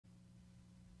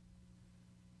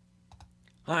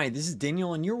Hi, this is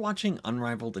Daniel, and you're watching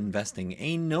Unrivaled Investing,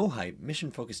 a no-hype,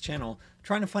 mission-focused channel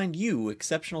trying to find you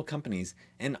exceptional companies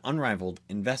and unrivaled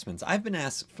investments. I've been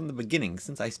asked from the beginning,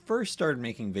 since I first started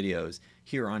making videos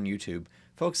here on YouTube,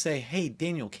 folks say, hey,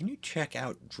 Daniel, can you check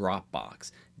out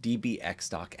Dropbox, DBX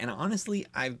Stock? And honestly,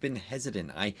 I've been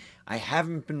hesitant. I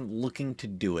haven't been looking to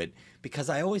do it because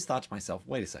I always thought to myself,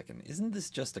 wait a second, isn't this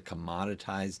just a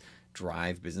commoditized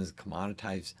drive business,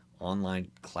 commoditized online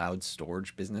cloud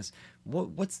storage business?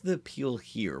 What's the appeal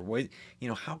here?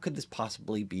 How could this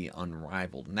possibly be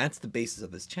unrivaled? And that's the basis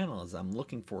of this channel, is I'm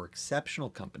looking for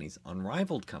exceptional companies,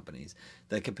 unrivaled companies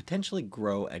that could potentially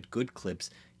grow at good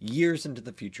clips years into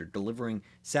the future, delivering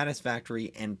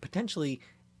satisfactory and potentially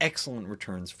excellent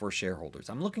returns for shareholders.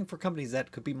 I'm looking for companies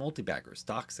that could be multi-baggers,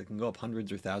 stocks that can go up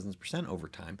hundreds or thousands % over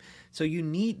time. So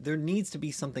there needs to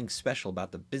be something special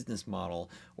about the business model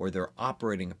or their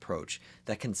operating approach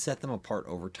that can set them apart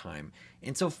over time.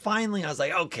 And so finally I was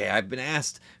like, okay, I've been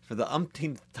asked for the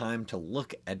umpteenth time to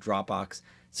look at Dropbox.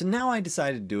 So now I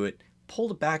decided to do it,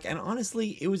 pulled it back, and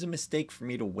honestly, it was a mistake for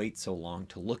me to wait so long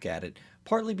to look at it,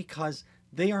 partly because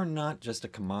they are not just a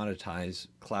commoditized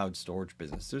cloud storage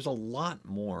business. There's a lot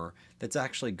more that's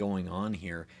actually going on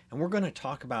here. And we're going to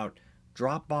talk about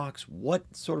Dropbox,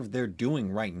 what sort of they're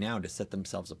doing right now to set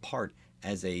themselves apart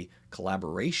as a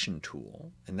collaboration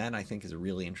tool. And that, I think, is a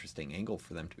really interesting angle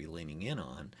for them to be leaning in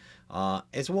on,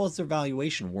 as well as their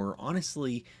valuation, where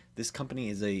honestly, this company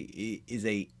is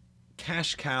a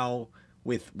cash cow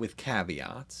with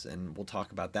caveats. And we'll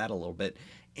talk about that a little bit.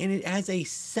 And it has a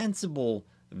sensible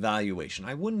valuation.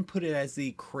 I wouldn't put it as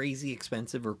the crazy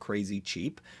expensive or crazy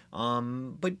cheap,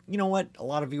 but you know what? A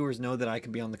lot of viewers know that I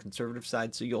can be on the conservative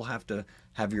side, so you'll have to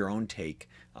have your own take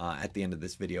at the end of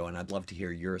this video, and I'd love to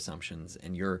hear your assumptions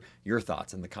and your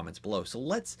thoughts in the comments below. So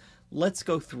let's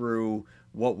go through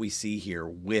what we see here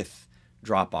with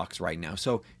Dropbox right now.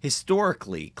 So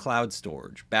historically, cloud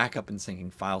storage, backup and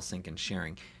syncing, file sync and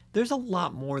sharing, there's a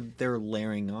lot more that they're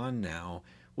layering on now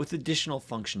with additional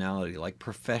functionality like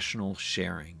professional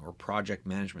sharing or project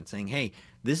management, saying, hey,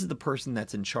 this is the person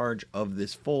that's in charge of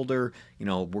this folder.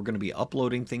 We're going to be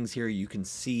uploading things here. You can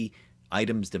see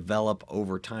items develop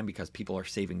over time because people are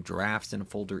saving drafts in a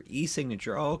folder.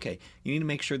 E-signature, oh, okay, you need to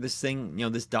make sure this thing,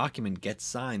 this document gets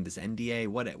signed, this NDA,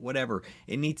 whatever,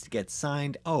 it needs to get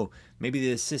signed. Oh, maybe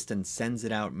the assistant sends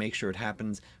it out, make sure it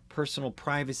happens. Personal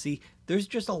privacy. There's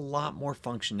just a lot more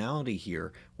functionality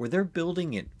here where they're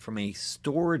building it from a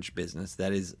storage business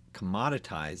that is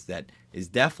commoditized, that is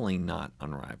definitely not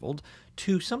unrivaled,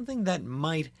 to something that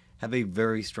might have a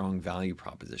very strong value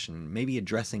proposition, maybe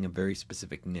addressing a very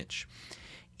specific niche.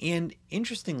 And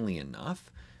interestingly enough,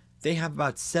 they have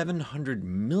about 700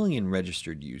 million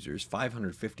registered users,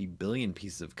 550 billion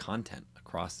pieces of content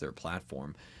across their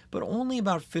platform, but only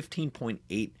about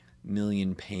 15.8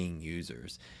 million paying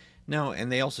users. Now,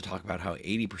 and they also talk about how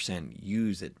 80%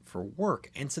 use it for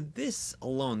work. And so this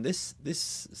alone, this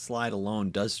slide alone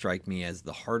does strike me as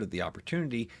the heart of the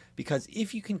opportunity, because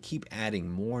if you can keep adding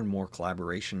more and more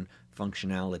collaboration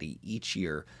functionality each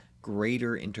year,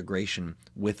 greater integration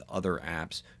with other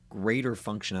apps, greater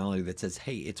functionality that says,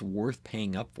 hey, it's worth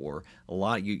paying up for.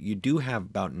 You do have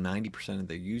about 90% of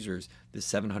their users, the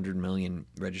 700 million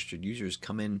registered users,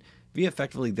 come in via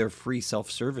effectively their free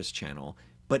self-service channel,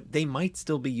 but they might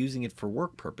still be using it for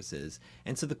work purposes.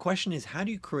 And so the question is, how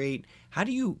do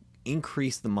you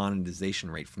increase the monetization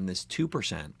rate from this 2%,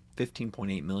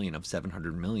 15.8 million of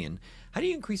 700 million? How do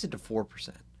you increase it to 4%?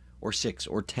 Or 6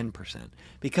 or 10%,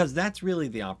 because that's really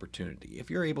the opportunity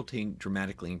if you're able to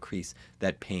dramatically increase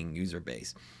that paying user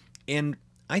base. And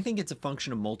I think it's a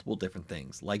function of multiple different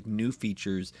things, like new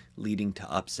features leading to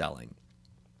upselling,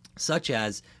 such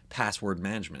as password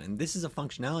management. And this is a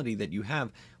functionality that you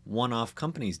have one-off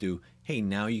companies do. Hey,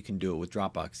 now you can do it with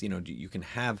Dropbox. You can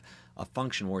have a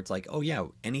function where it's like, oh yeah,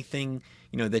 anything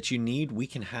that you need, we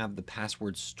can have the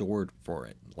password stored for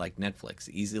it, like Netflix,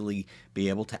 easily be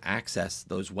able to access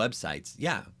those websites.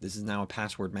 Yeah, this is now a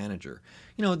password manager.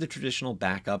 The traditional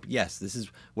backup, yes, this is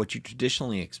what you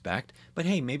traditionally expect, but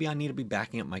hey, maybe I need to be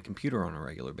backing up my computer on a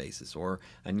regular basis, or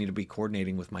I need to be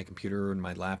coordinating with my computer and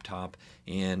my laptop,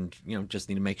 and just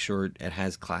need to make sure it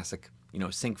has classic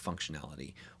sync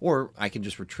functionality, or I can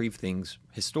just retrieve things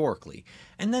historically.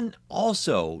 And then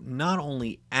also not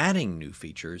only adding new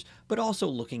features, but also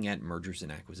looking at mergers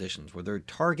and acquisitions where they're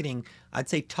targeting, I'd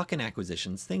say, tuck-in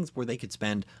acquisitions, things where they could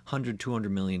spend $100, $200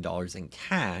 million in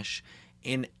cash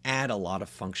and add a lot of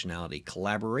functionality,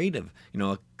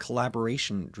 a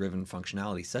collaboration-driven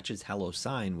functionality, such as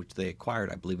HelloSign, which they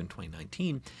acquired, I believe, in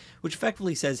 2019, which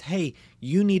effectively says, hey,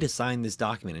 you need to sign this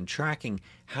document, and tracking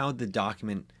how the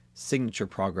document signature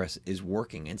progress is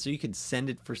working. And so you can send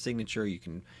it for signature. You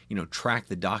can, track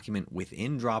the document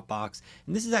within Dropbox.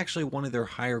 And this is actually one of their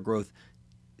higher growth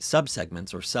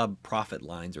subsegments or sub profit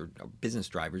lines or business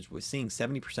drivers. Was seeing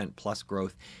 70% plus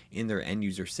growth in their end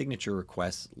user signature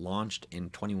requests launched in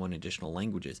 21 additional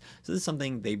languages. So this is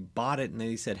something they bought it and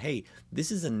they said, hey,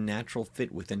 this is a natural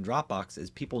fit within Dropbox as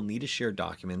people need to share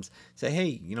documents. Say,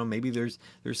 hey, maybe there's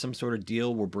some sort of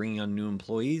deal. We're bringing on new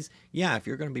employees. Yeah, if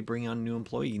you're going to be bringing on a new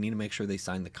employee, you need to make sure they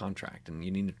sign the contract, and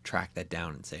you need to track that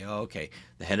down and say, oh, okay,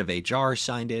 the head of HR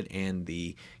signed it and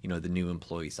the new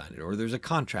employee signed it, or there's a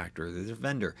contractor, or there's a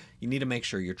vendor. You need to make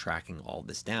sure you're tracking all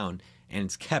this down and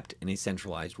it's kept in a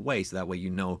centralized way, so that way you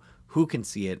know who can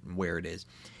see it and where it is.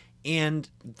 And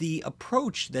the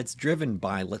approach that's driven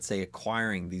by, let's say,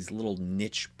 acquiring these little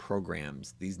niche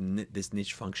programs, this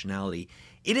niche functionality,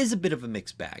 it is a bit of a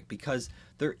mixed bag, because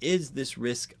there is this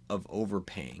risk of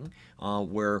overpaying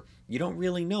where you don't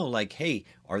really know, like, hey,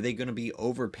 are they going to be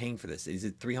overpaying for this? Is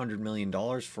it $300 million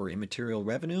for immaterial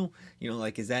revenue?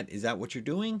 Like, is that what you're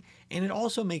doing? And it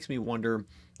also makes me wonder,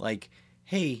 like,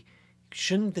 hey,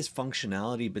 shouldn't this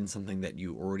functionality been something that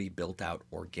you already built out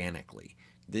organically?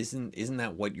 Isn't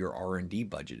that what your R&D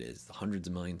budget is? The hundreds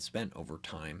of millions spent over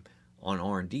time on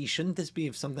R&D. Shouldn't this be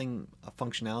a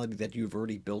functionality that you've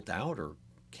already built out or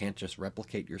can't just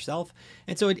replicate yourself?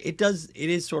 And so it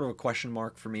is sort of a question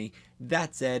mark for me.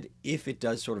 That said, if it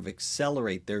does sort of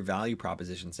accelerate their value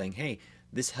proposition, saying, hey,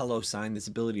 this hello sign, this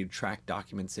ability to track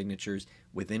document signatures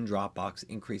within Dropbox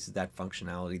increases that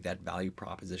functionality, that value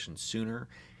proposition sooner,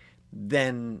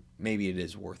 then maybe it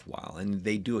is worthwhile. And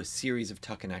they do a series of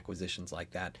tuck-in acquisitions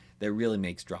like that really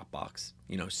makes Dropbox,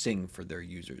 sing for their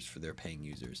users, for their paying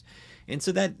users. And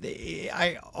so that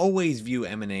I always view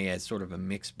M&A as sort of a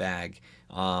mixed bag,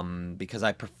 because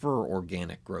I prefer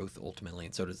organic growth ultimately,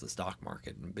 and so does the stock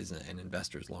market and business and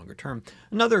investors longer term.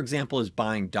 Another example is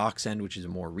buying DocSend, which is a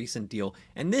more recent deal.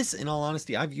 And this, in all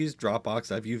honesty, I've used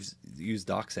Dropbox, I've used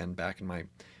DocSend back in my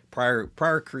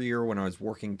prior career when I was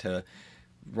working to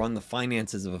run the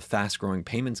finances of a fast-growing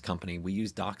payments company. We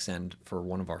used DocSend for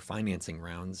one of our financing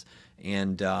rounds.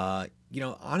 And,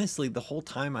 honestly, the whole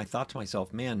time I thought to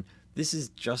myself, man, this is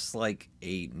just like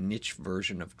a niche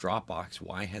version of Dropbox.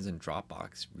 Why hasn't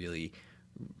Dropbox really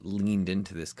leaned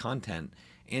into this content?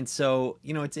 And so,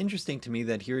 it's interesting to me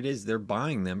that here it is, they're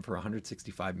buying them for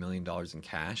 $165 million in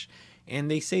cash. And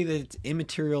they say that it's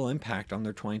immaterial impact on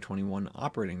their 2021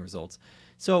 operating results.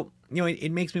 So,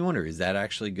 it makes me wonder, is that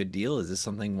actually a good deal? Is this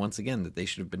something, once again, that they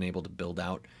should have been able to build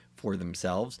out for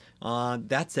themselves?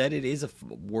 That said, it is a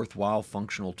worthwhile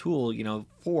functional tool,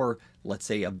 for, let's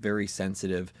say, a very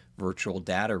sensitive virtual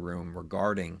data room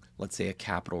regarding, let's say, a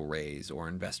capital raise or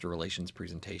investor relations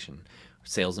presentation,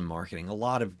 sales and marketing, a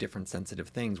lot of different sensitive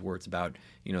things where it's about,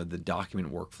 the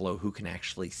document workflow, who can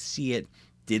actually see it.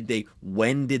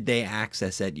 When did they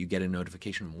access it? You get a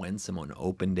notification when someone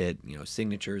opened it,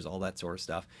 signatures, all that sort of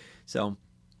stuff. So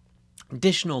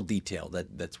additional detail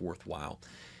that's worthwhile.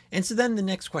 And so then the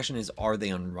next question is, are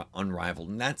they unrivaled?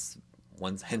 And that's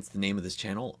hence the name of this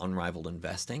channel, Unrivaled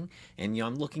Investing. And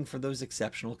I'm looking for those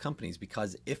exceptional companies,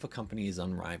 because if a company is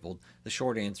unrivaled, the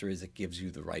short answer is it gives you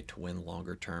the right to win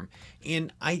longer term.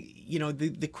 And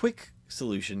the quick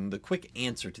solution, the quick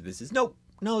answer to this is no,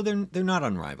 they're not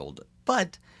unrivaled.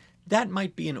 But that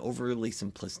might be an overly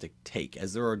simplistic take,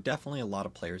 as there are definitely a lot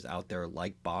of players out there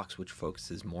like Box, which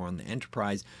focuses more on the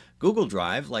enterprise. Google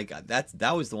Drive,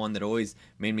 that was the one that always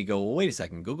made me go, well, wait a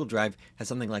second. Google Drive has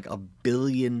something like 1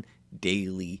 billion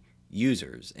daily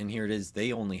users, and here it is,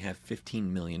 they only have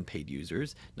 15 million paid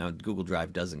users. Now, Google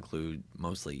Drive does include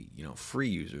mostly, free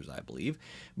users, I believe,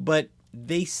 but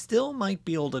they still might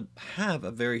be able to have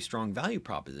a very strong value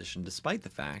proposition, despite the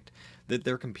fact that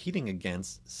they're competing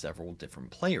against several different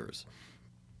players.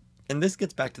 And this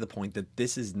gets back to the point that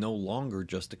this is no longer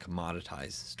just a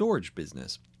commoditized storage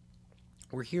business,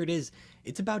 where here it is,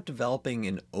 it's about developing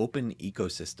an open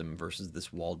ecosystem versus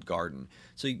this walled garden.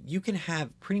 So you can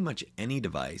have pretty much any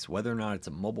device, whether or not it's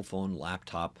a mobile phone,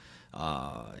 laptop,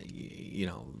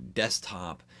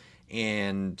 desktop,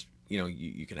 and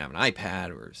you can have an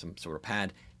iPad or some sort of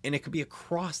pad, and it could be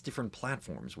across different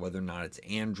platforms, whether or not it's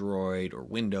Android or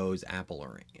Windows, Apple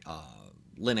or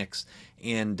Linux.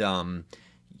 And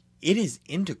it is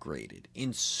integrated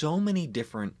in so many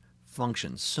different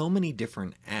functions, so many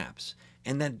different apps,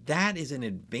 and that is an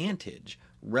advantage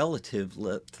relative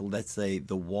to, let's say,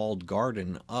 the walled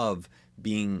garden of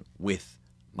being with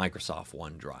Microsoft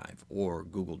OneDrive or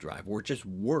Google Drive, where it just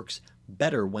works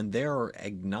better when they're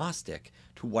agnostic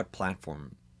to what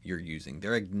platform you're using.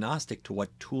 They're agnostic to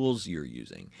what tools you're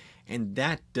using. And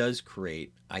that does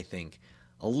create, I think,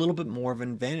 a little bit more of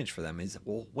an advantage for them is,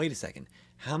 well, wait a second,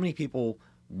 how many people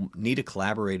need a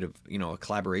collaborative, a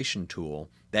collaboration tool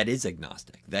that is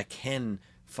agnostic, that can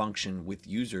function with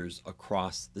users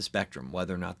across the spectrum,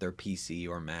 whether or not they're PC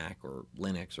or Mac or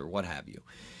Linux or what have you.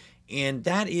 And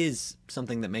that is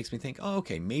something that makes me think, oh,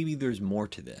 okay, maybe there's more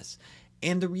to this.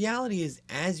 And the reality is,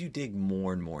 as you dig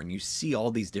more and more and you see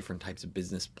all these different types of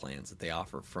business plans that they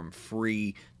offer, from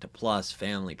free to plus,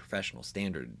 family, professional,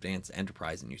 standard, advanced,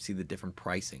 enterprise, and you see the different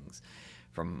pricings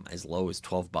from as low as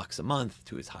 $12 a month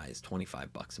to as high as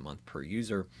 $25 a month per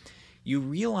user, you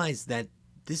realize that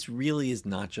this really is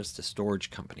not just a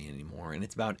storage company anymore, and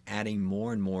it's about adding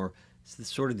more and more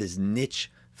sort of this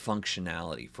niche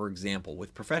functionality. For example,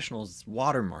 with professionals,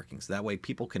 watermarking, so that way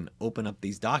people can open up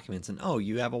these documents and, oh,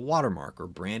 you have a watermark, or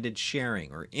branded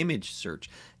sharing, or image search.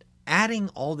 Adding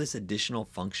all this additional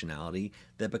functionality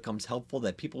that becomes helpful,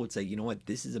 that people would say, you know what,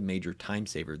 this is a major time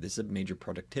saver, this is a major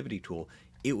productivity tool,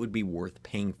 it would be worth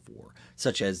paying for,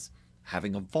 such as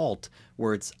having a vault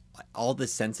where it's all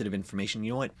this sensitive information.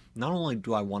 You know what, not only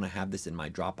do I want to have this in my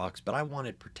Dropbox, but I want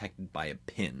it protected by a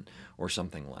PIN or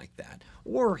something like that.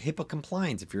 Or HIPAA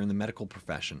compliance if you're in the medical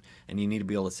profession and you need to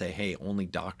be able to say, hey, only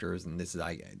doctors, and this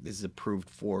is approved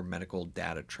for medical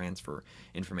data transfer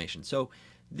information. So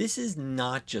this is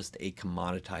not just a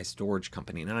commoditized storage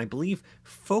company, and I believe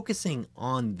focusing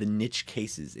on the niche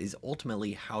cases is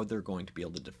ultimately how they're going to be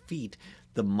able to defeat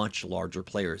the much larger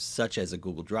players, such as a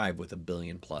Google Drive with 1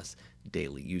 billion plus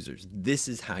daily users. This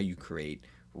is how you create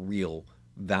real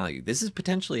value. This is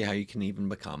potentially how you can even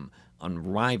become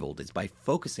unrivaled, is by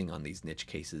focusing on these niche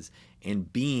cases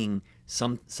and being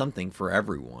something for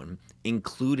everyone,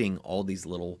 including all these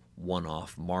little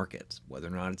one-off markets, whether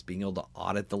or not it's being able to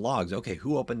audit the logs. Okay,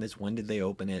 who opened this? When did they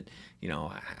open it?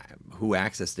 Who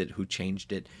accessed it? Who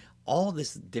changed it? All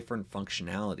this different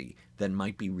functionality that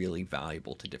might be really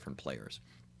valuable to different players.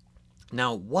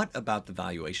 Now, what about the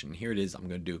valuation? Here it is. I'm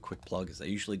going to do a quick plug, as I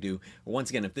usually do.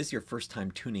 Once again, if this is your first time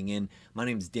tuning in, my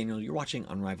name is Daniel. You're watching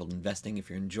Unrivaled Investing. If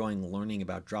you're enjoying learning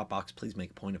about Dropbox, please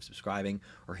make a point of subscribing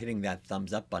or hitting that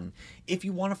thumbs up button. If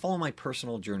you want to follow my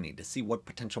personal journey to see what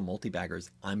potential multi-baggers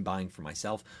I'm buying for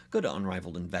myself, go to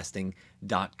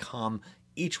unrivaledinvesting.com.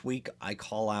 Each week, I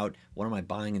call out what am I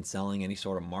buying and selling, any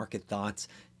sort of market thoughts.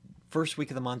 First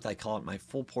week of the month, I call it my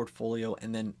full portfolio,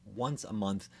 and then once a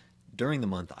month, during the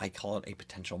month, I call it a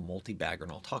potential multi-bagger,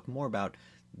 and I'll talk more about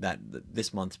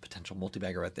this month's potential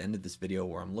multi-bagger at the end of this video,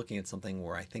 where I'm looking at something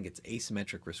where I think it's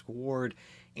asymmetric risk reward,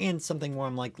 and something where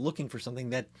I'm like looking for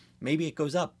something that maybe it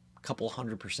goes up a couple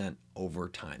 100% over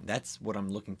time. That's what I'm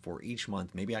looking for each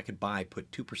month. Maybe I could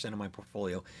put 2% of my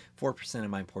portfolio, 4% of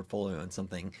my portfolio on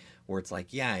something where it's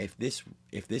like, yeah, if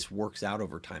this works out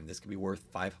over time, this could be worth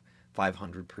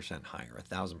 500% higher,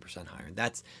 1,000% higher. And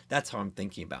that's how I'm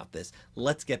thinking about this.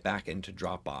 Let's get back into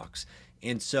Dropbox.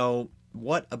 And so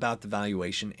what about the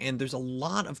valuation? And there's a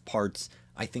lot of parts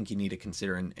I think you need to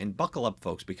consider, and buckle up,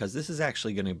 folks, because this is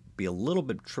actually going to be a little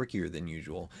bit trickier than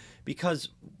usual, because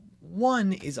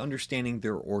one is understanding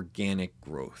their organic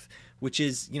growth, which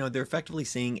is, they're effectively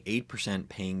seeing 8%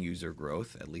 paying user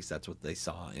growth. At least that's what they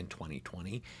saw in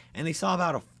 2020. And they saw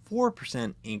about a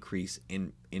 4% increase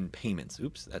in payments.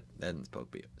 Oops, that isn't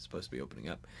supposed to be opening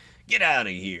up. Get out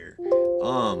of here.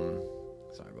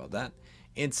 Sorry about that.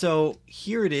 And so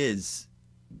here it is,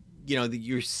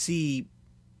 you see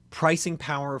pricing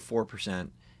power of 4%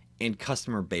 and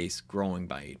customer base growing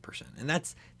by 8%. And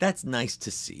that's nice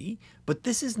to see, but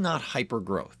this is not hyper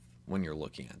growth when you're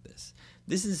looking at this.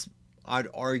 This is, I'd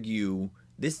argue,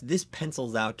 this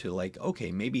pencils out to like,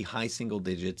 okay, maybe high single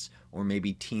digits or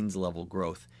maybe teens level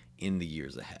growth in the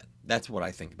years ahead. That's what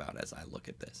I think about as I look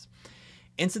at this.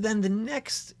 And so then the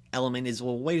next element is,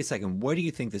 well, wait a second, what do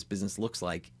you think this business looks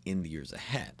like in the years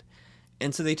ahead?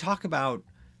 And so they talk about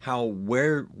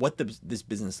what this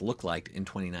business looked like in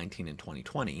 2019 and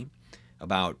 2020,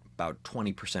 about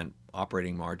 20%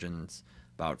 operating margins,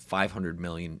 about 500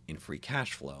 million in free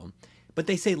cash flow. But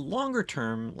they say longer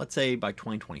term, let's say by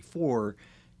 2024,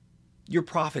 your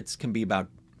profits can be about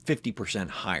 50%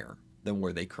 higher than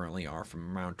where they currently are,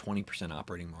 from around 20%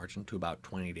 operating margin to about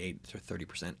 28 to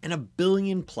 30%, and $1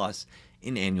 billion plus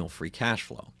in annual free cash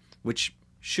flow, which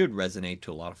should resonate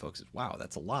to a lot of folks as, wow,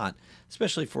 that's a lot,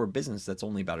 especially for a business that's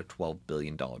only about a $12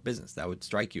 billion business. That would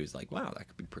strike you as like, wow, that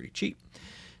could be pretty cheap.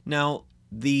 Now,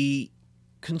 the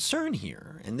concern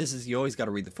here, and this is, you always got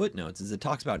to read the footnotes, is it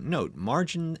talks about, note,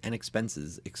 margin and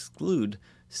expenses exclude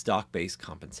stock-based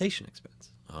compensation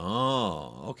expense.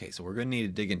 Oh, okay, so we're going to need to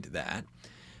dig into that.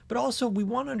 But also, we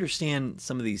want to understand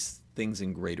some of these things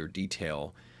in greater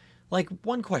detail. Like,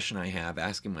 one question I have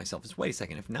asking myself is, wait a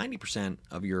second, if 90%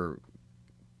 of your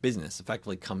business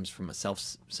effectively comes from a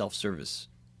self-service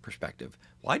perspective,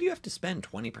 why do you have to spend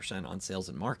 20% on sales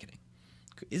and marketing?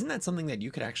 Isn't that something that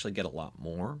you could actually get a lot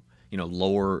more? You know,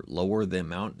 lower the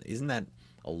amount. Isn't that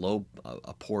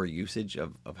a poor usage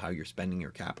of how you're spending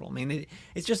your capital? I mean,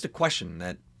 it's just a question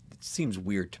that seems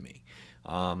weird to me.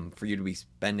 For you to be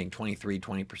spending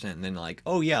 20% and then like,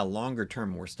 oh yeah, longer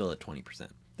term we're still at 20%.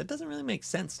 That doesn't really make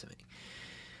sense to me.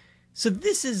 So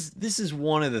this is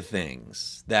one of the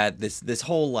things that this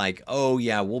whole like, oh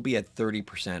yeah, we'll be at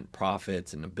 30%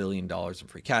 profits and $1 billion in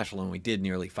free cash flow, and we did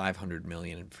nearly 500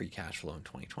 million in free cash flow in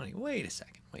 2020. Wait a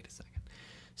second.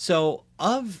 So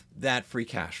of that free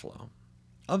cash flow,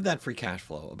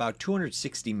 about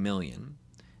 260 million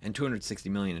and 260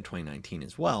 million in 2019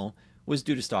 as well was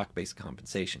due to stock-based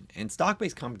compensation. And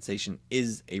stock-based compensation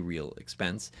is a real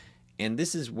expense. And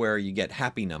this is where you get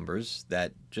happy numbers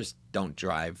that just don't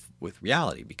drive with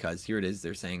reality, because here it is,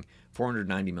 they're saying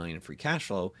 490 million in free cash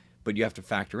flow, but you have to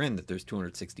factor in that there's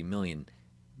 260 million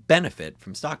benefit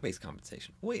from stock-based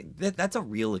compensation. Wait, that's a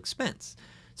real expense.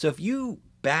 So if you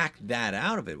back that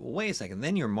out of it, well, wait a second,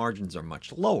 then your margins are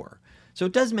much lower. So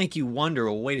it does make you wonder,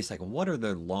 well, wait a second, what are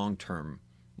the long-term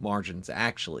margins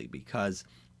actually? Because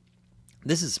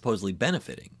this is supposedly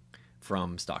benefiting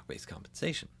from stock-based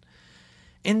compensation.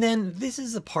 And then this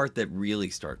is the part that really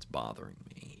starts bothering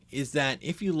me, is that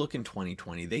if you look in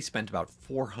 2020, they spent about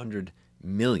 400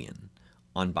 million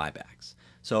on buybacks.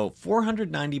 So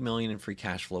 490 million in free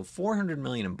cash flow, 400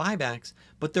 million in buybacks,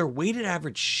 but their weighted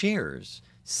average shares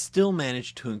still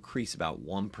managed to increase about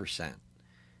 1%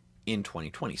 in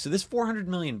 2020. So this 400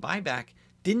 million buyback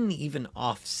didn't even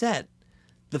offset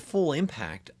the full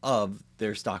impact of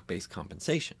their stock-based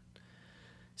compensation.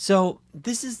 So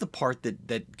this is the part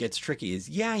that gets tricky is,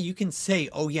 yeah, you can say,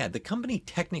 oh yeah, the company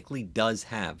technically does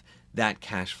have that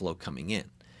cash flow coming in,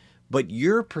 but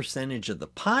your percentage of the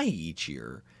pie each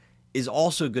year is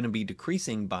also going to be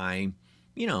decreasing by,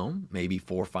 you know, maybe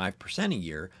 4 or 5% a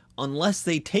year, unless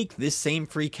they take this same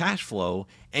free cash flow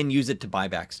and use it to buy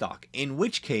back stock, in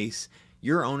which case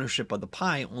your ownership of the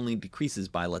pie only decreases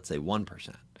by, let's say,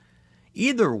 1%.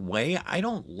 Either way, I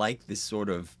don't like this sort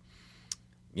of,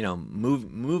 you know,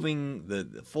 moving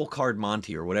the full card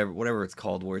Monty or whatever it's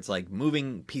called, where it's like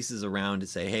moving pieces around to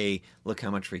say, hey, look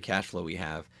how much free cash flow we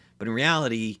have. But in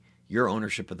reality, your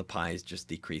ownership of the pie is just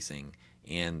decreasing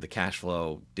and the cash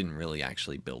flow didn't really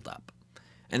actually build up.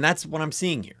 And that's what I'm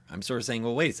seeing here. I'm sort of saying,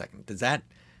 well, wait a second. Does that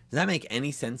make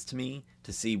any sense to me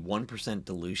to see 1%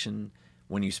 dilution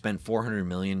when you spend 400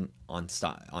 million on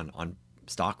stock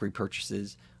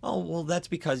repurchases? Oh, well, that's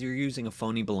because you're using a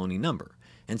phony baloney number.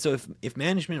 And so if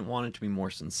management wanted to be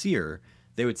more sincere,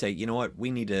 they would say, you know what,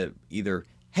 we need to either,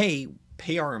 hey,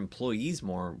 pay our employees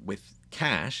more with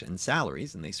cash and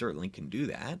salaries, and they certainly can do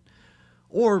that,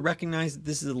 or recognize that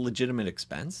this is a legitimate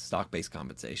expense, stock-based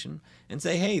compensation, and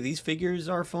say, hey, these figures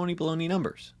are phony baloney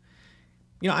numbers.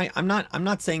 You know, I'm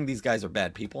not saying these guys are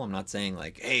bad people. I'm not saying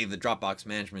like, hey, the Dropbox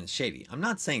management is shady. I'm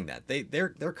not saying that.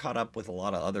 They're caught up with a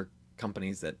lot of other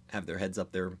companies that have their heads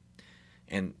up there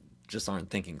and just aren't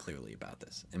thinking clearly about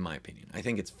this, in my opinion. I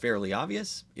think it's fairly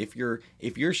obvious. If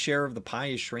your share of the pie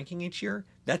is shrinking each year,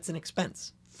 that's an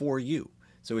expense for you.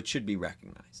 So it should be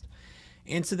recognized.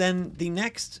 And so then the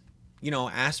next, you know,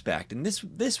 aspect, and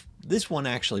this one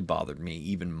actually bothered me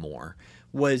even more,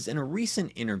 was in a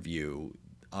recent interview,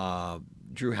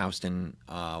 Drew Houston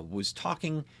was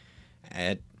talking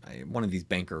at one of these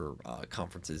banker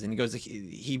conferences, and he goes,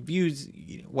 he views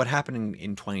what happened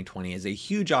in 2020 as a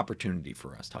huge opportunity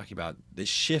for us, talking about this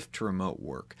shift to remote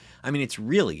work. I mean, it's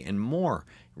really, and more,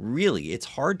 really, it's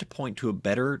hard to point to a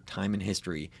better time in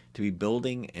history to be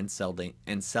building and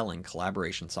selling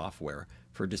collaboration software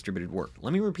for distributed work.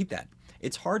 Let me repeat that.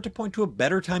 It's hard to point to a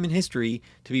better time in history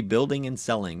to be building and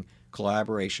selling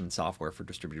collaboration software for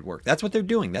distributed work. That's what they're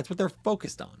doing. That's what they're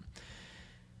focused on.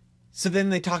 So then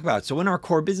they talk about, so in our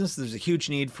core business, there's a huge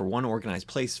need for one organized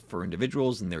place for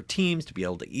individuals and their teams to be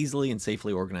able to easily and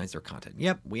safely organize their content.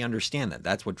 Yep, we understand that.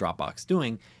 That's what Dropbox is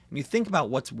doing. And you think about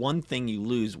what's one thing you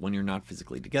lose when you're not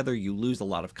physically together, you lose a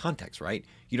lot of context, right?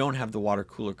 You don't have the water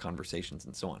cooler conversations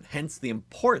and so on. Hence the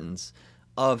importance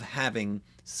of having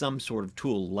some sort of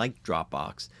tool like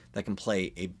Dropbox that can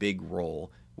play a big role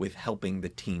with helping the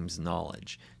team's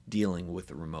knowledge dealing with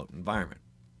the remote environment.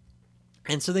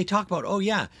 And so they talk about, oh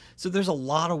yeah, so there's a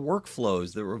lot of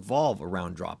workflows that revolve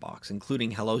around Dropbox,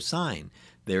 including HelloSign,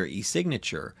 their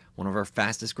e-signature, one of our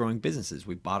fastest growing businesses.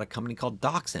 We bought a company called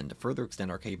DocSend to further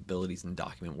extend our capabilities in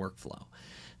document workflow.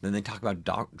 Then they talk about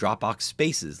Dropbox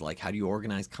Spaces, like how do you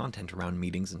organize content around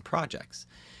meetings and projects.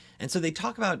 And so they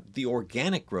talk about the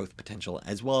organic growth potential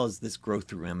as well as this growth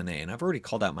through M&A. And I've already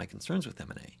called out my concerns with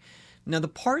M&A. Now, the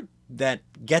part that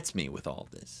gets me with all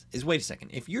of this is, wait a second,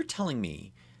 if you're telling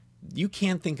me you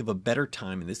can't think of a better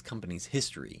time in this company's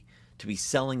history to be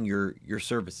selling your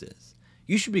services,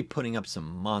 you should be putting up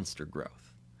some monster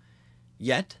growth.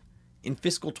 Yet, in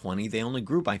fiscal 20, they only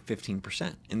grew by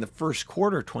 15%. In the first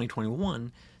quarter of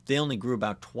 2021, they only grew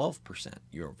about 12%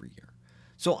 year over year.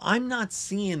 So I'm not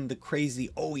seeing the crazy,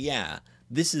 oh yeah,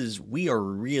 we are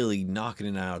really knocking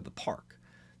it out of the park.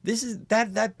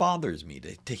 That bothers me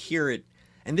to hear it.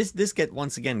 And this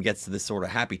once again gets to this sort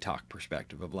of happy talk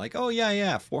perspective of like, oh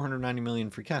yeah, 490 million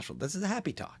free cash flow. This is a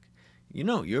happy talk.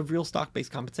 You have real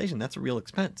stock-based compensation. That's a real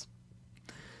expense.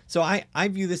 So I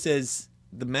view this as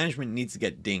the management needs to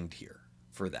get dinged here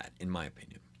for that, in my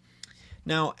opinion.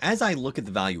 Now, as I look at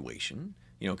the valuation,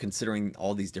 considering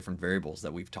all these different variables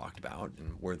that we've talked about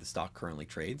and where the stock currently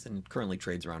trades, and it currently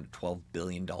trades around a $12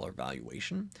 billion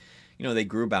valuation. They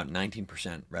grew about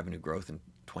 19% revenue growth in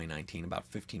 2019, about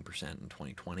 15% in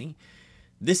 2020.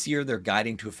 This year, they're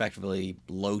guiding to effectively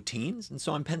low teens, and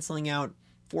so I'm penciling out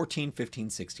 14, 15,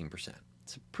 16%.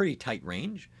 It's a pretty tight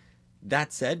range.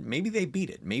 That said, maybe they beat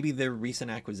it. Maybe their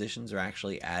recent acquisitions are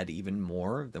actually add even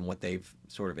more than what they've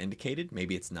sort of indicated.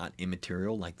 Maybe it's not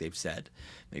immaterial like they've said.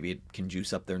 Maybe it can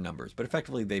juice up their numbers. But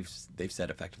effectively, they've said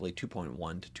effectively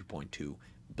 2.1 to 2.2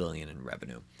 billion in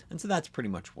revenue. And so that's pretty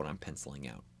much what I'm penciling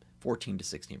out, 14 to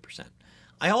 16%.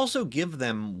 I also give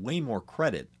them way more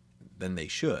credit than they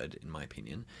should, in my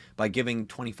opinion, by giving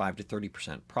 25 to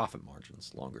 30% profit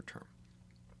margins longer term.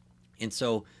 And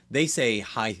so they say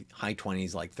high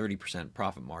 20s, like 30%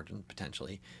 profit margin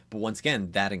potentially. But once again,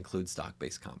 that includes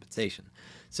stock-based compensation.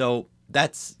 So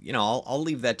that's, I'll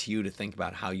leave that to you to think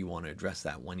about how you want to address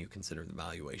that when you consider the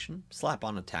valuation. Slap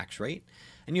on a tax rate.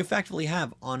 And you effectively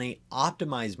have, on a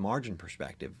optimized margin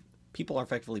perspective, people are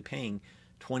effectively paying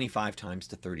 25 times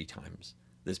to 30 times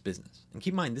this business. And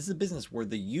keep in mind, this is a business where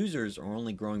the users are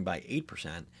only growing by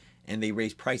 8% and they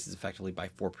raise prices effectively by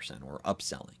 4% or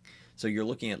upselling. So you're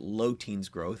looking at low teens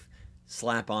growth,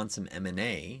 slap on some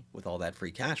M&A with all that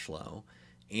free cash flow,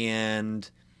 and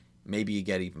maybe you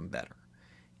get even better.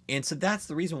 And so that's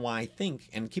the reason why I think,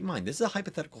 and keep in mind, this is a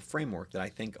hypothetical framework that I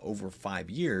think over 5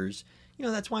 years,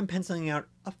 that's why I'm penciling out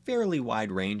a fairly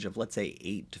wide range of, let's say,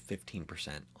 8 to 15%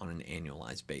 on an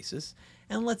annualized basis.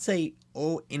 And let's say,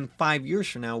 in 5 years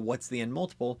from now, what's the end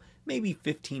multiple? Maybe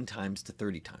 15 times to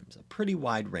 30 times, a pretty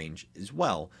wide range as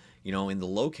well. In the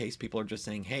low case, people are just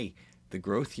saying, hey, the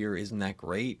growth here isn't that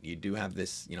great. You do have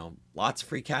this, lots of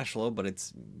free cash flow, but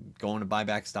it's going to buy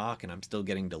back stock and I'm still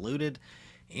getting diluted.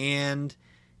 And,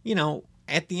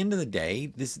 at the end of the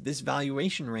day, this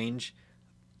valuation range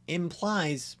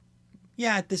implies,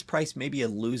 yeah, at this price, maybe you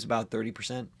lose about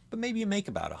 30%, but maybe you make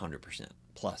about 100%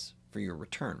 plus for your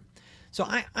return. So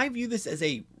I view this as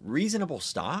a reasonable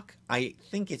stock. I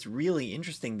think it's really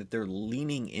interesting that they're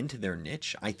leaning into their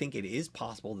niche. I think it is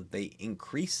possible that they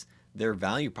increase their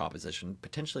value proposition,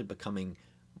 potentially becoming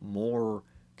more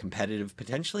competitive,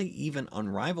 potentially even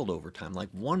unrivaled over time. Like,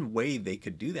 one way they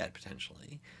could do that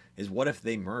potentially is, what if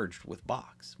they merged with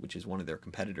Box, which is one of their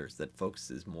competitors that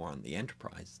focuses more on the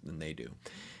enterprise than they do.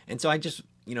 And so I just,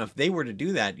 if they were to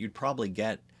do that, you'd probably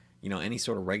get, any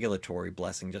sort of regulatory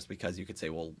blessing, just because you could say,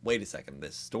 well, wait a second,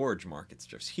 this storage market's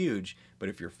just huge. But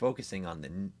if you're focusing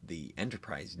on the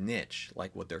enterprise niche,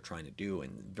 like what they're trying to do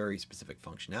in very specific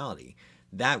functionality,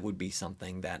 that would be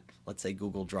something that, let's say,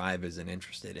 Google Drive isn't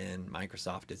interested in,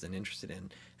 Microsoft isn't interested in,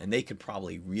 and they could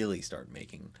probably really start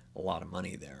making a lot of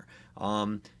money there.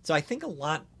 So I think a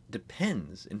lot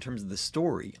depends in terms of the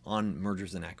story on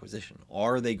mergers and acquisition.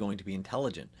 Are they going to be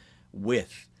intelligent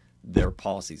with their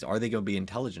policies? Are they going to be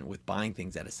intelligent with buying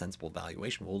things at a sensible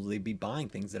valuation? Will they be buying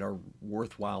things that are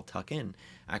worthwhile tuck-in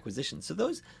acquisitions? So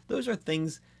those are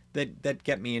things that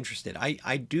get me interested.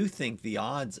 I do think the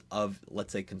odds of,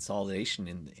 let's say,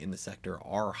 consolidation in the sector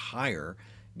are higher,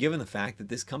 given the fact that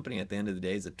this company at the end of the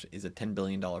day is a $10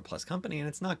 billion plus company, and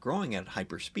it's not growing at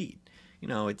hyper speed.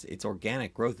 Its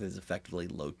organic growth is effectively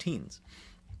low teens.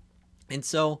 And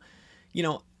so,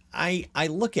 I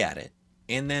look at it,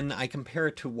 and then I compare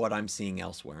it to what I'm seeing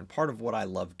elsewhere. And part of what I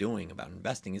love doing about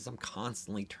investing is I'm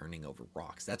constantly turning over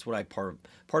rocks. That's what part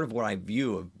of what I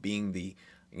view of being the,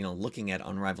 looking at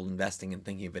unrivaled investing and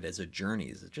thinking of it as a journey,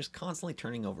 is just constantly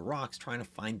turning over rocks, trying to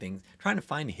find things, trying to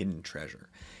find hidden treasure.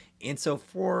 And so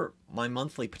for my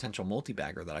monthly potential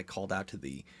multi-bagger that I called out to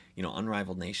the,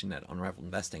 Unrivaled Nation at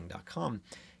unrivaledinvesting.com,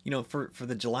 for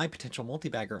the July potential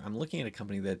multi-bagger, I'm looking at a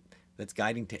company that's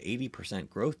guiding to 80%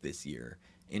 growth this year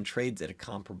and trades at a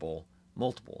comparable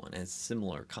multiple and has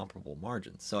similar comparable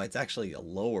margins. So it's actually a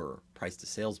lower price to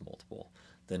sales multiple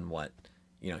than what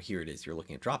here it is, you're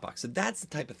looking at Dropbox. So that's the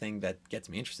type of thing that gets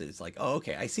me interested. It's like, oh,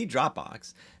 okay, I see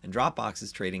Dropbox, and Dropbox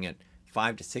is trading at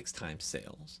 5 to 6 times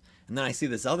sales. And then I see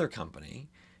this other company,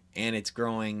 and it's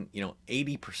growing,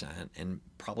 80% and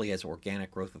probably has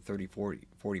organic growth of 40%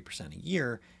 a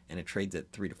year, and it trades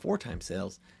at 3 to 4 times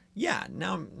sales. Yeah,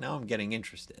 now I'm getting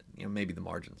interested. Maybe the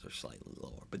margins are slightly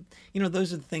lower, but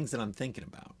those are the things that I'm thinking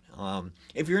about.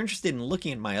 If you're interested in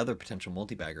looking at my other potential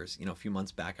multi-baggers, a few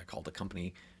months back I called a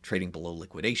company trading below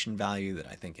liquidation value that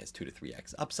I think has 2 to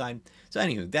 3x upside. So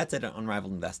anywho, that's at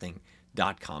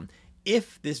unrivaledinvesting.com.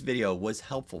 If this video was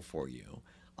helpful for you,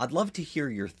 I'd love to hear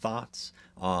your thoughts.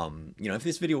 If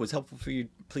this video was helpful for you,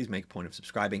 please make a point of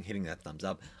subscribing, hitting that thumbs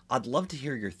up. I'd love to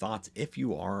hear your thoughts if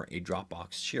you are a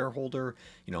Dropbox shareholder.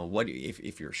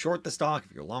 If you're short the stock,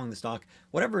 if you're long the stock,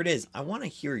 whatever it is, I want to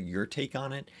hear your take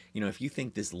on it. If you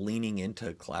think this leaning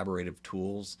into collaborative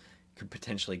tools could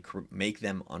potentially make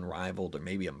them unrivaled, or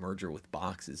maybe a merger with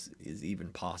Box is even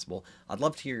possible. I'd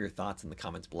love to hear your thoughts in the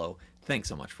comments below. Thanks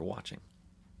so much for watching.